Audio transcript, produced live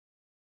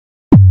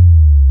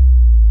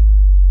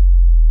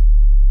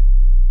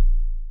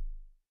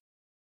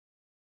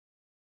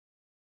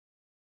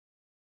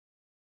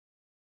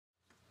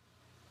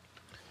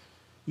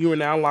You are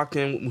now locked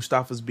in with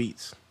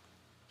Mustafasbeats.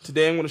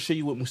 Today I'm going to show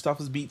you what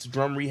Mustafasbeats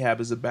Drum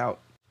Rehab is about.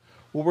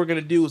 What we're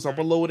going to do is I'm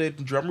going to load in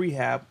Drum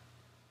Rehab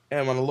and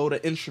I'm going to load an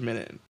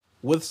instrument in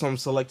with some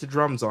selected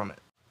drums on it.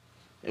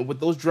 And with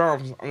those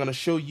drums, I'm going to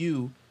show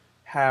you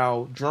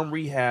how Drum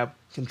Rehab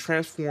can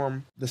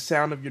transform the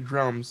sound of your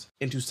drums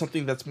into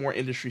something that's more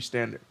industry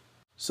standard.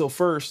 So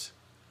first,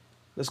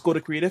 let's go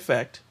to Create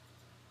Effect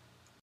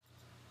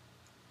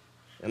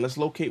and let's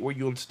locate where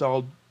you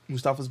installed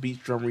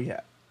Mustafasbeats Drum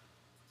Rehab.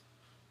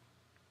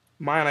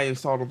 Mine I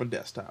installed on my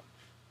desktop.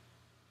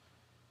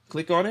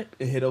 Click on it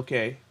and hit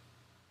OK.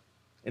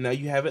 And now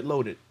you have it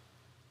loaded.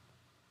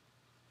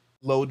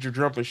 Load your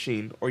drum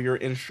machine or your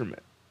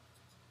instrument.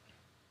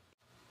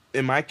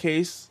 In my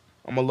case,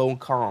 I'm gonna load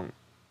Kong.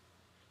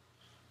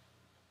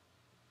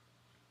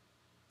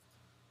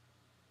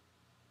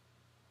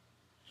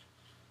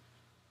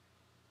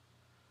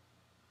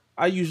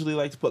 I usually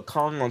like to put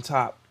Kong on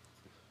top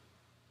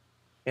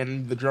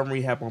and the Drum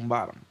Rehab on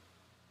bottom.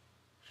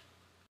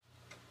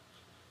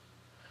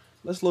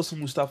 Let's load some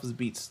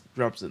Mustafasbeats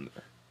drums in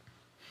there.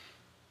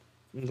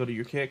 You can go to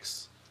your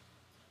kicks.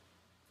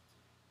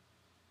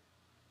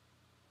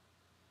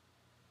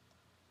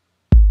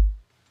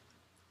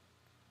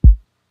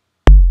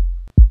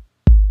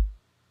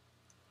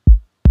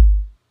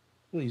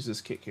 We'll use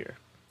this kick here.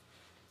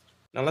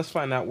 Now let's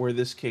find out where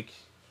this kick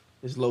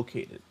is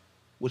located,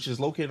 which is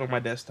located on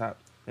my desktop,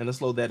 and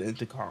let's load that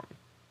into Kong.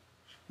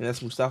 And that's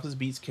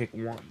Mustafasbeats kick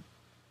 1.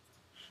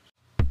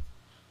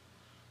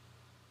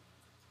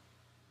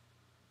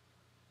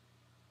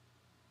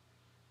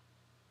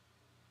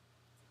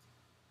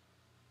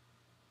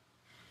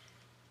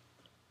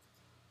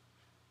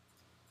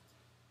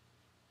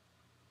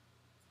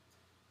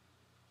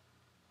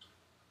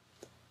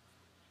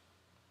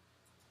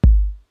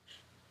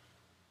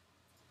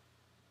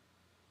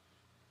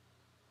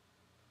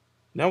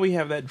 Now we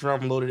have that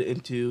drum loaded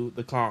into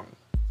the Kong.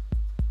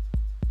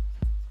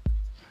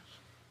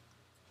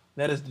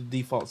 That is the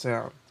default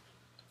sound.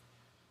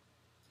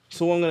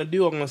 So what I'm going to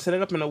do, I'm going to set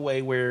it up in a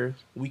way where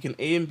we can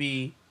A and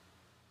B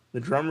the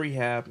Drum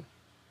Rehab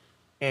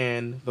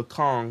and the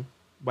Kong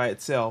by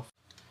itself,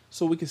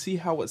 so we can see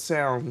how it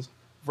sounds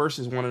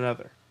versus one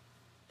another.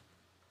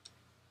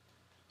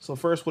 So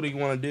first, what you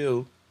want to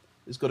do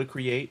is go to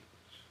Create,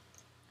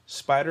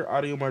 Spider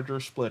Audio Merger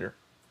Splitter.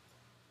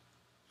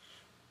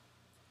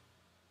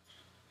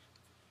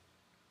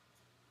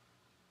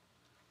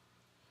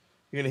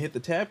 You're going to hit the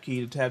tab key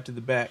to tab to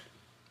the back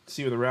to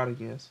see where the routing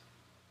is.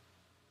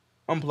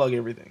 Unplug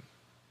everything.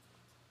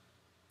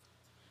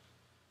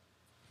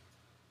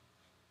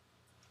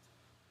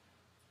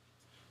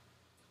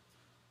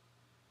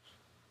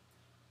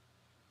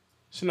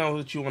 So now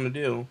what you want to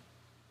do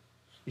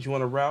is you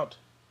want to route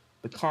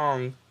the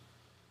Kong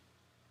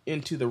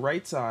into the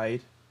right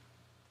side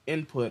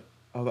input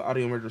of the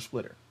audio merger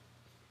splitter.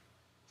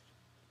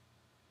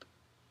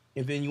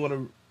 And then you want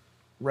to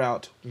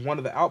route one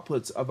of the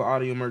outputs of the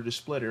audio merger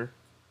splitter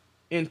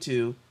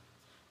into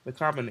the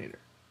combinator,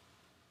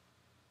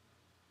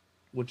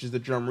 which is the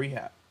Drum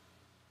Rehab.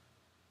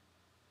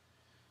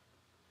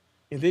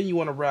 And then you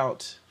want to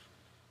route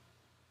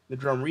the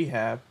Drum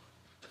Rehab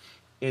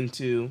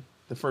into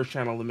the first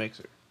channel of the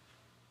mixer.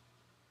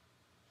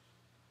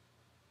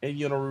 And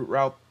you're going to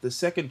route the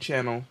second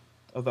channel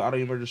of the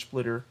audio merger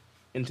splitter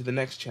into the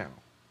next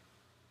channel.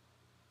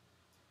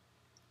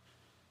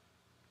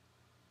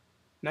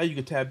 Now you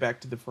can tab back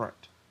to the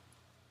front.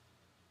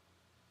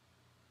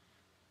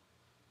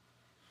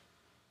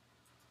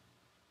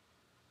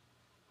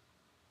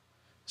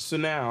 So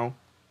now,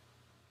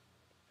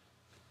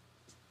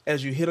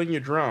 as you hit on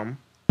your drum,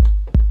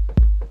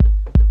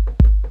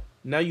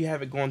 now you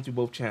have it going through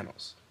both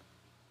channels.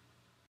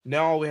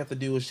 Now all we have to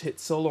do is hit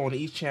solo on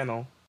each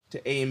channel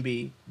to A and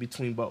B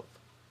between both.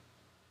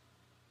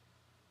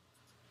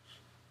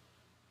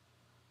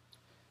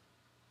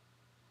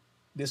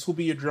 This will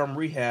be your Drum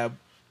Rehab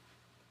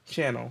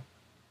channel.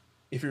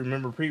 If you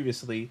remember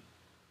previously,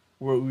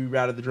 where we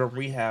routed the Drum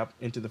Rehab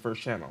into the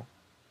first channel.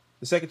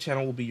 The second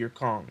channel will be your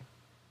Kong,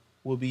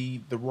 will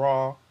be the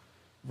raw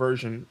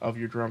version of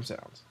your drum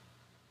sounds.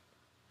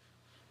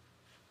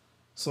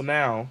 So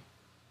now,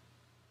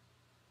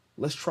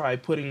 let's try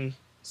putting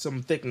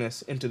some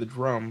thickness into the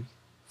drum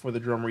for the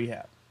Drum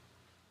Rehab.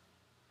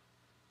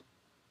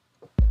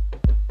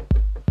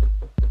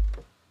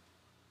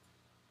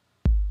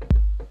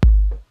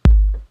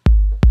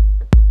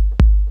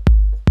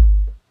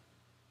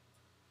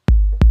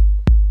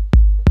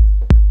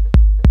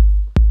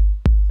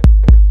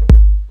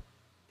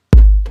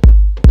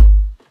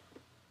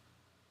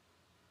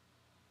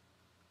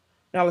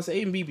 Now let's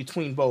A and B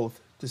between both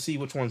to see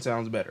which one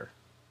sounds better.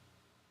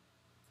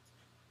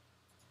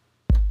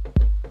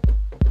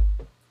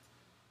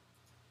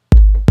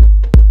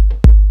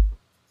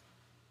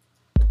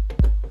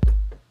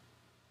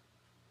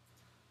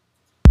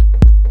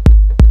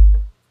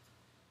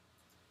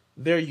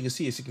 There you can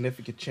see a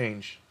significant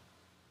change.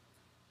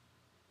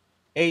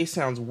 A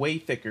sounds way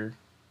thicker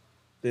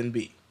than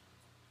B.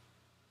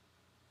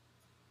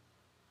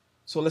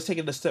 So let's take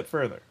it a step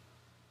further.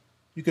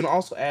 You can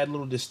also add a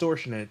little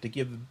distortion in it to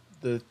give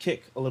the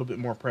kick a little bit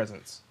more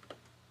presence.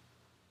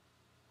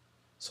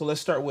 So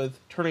let's start with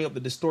turning up the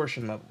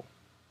distortion level.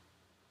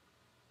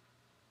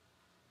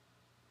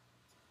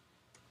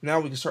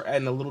 Now we can start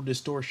adding a little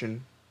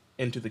distortion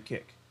into the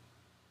kick.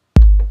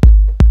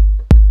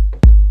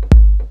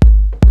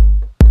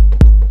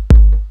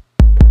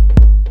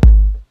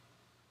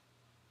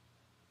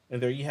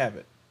 And there you have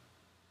it.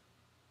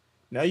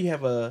 Now you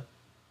have a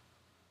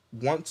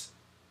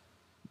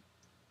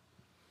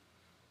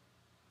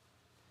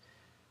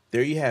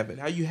there you have it.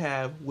 Now you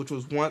have, which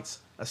was once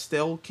a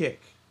stale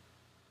kick,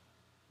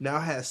 now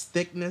has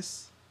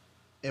thickness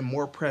and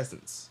more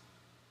presence.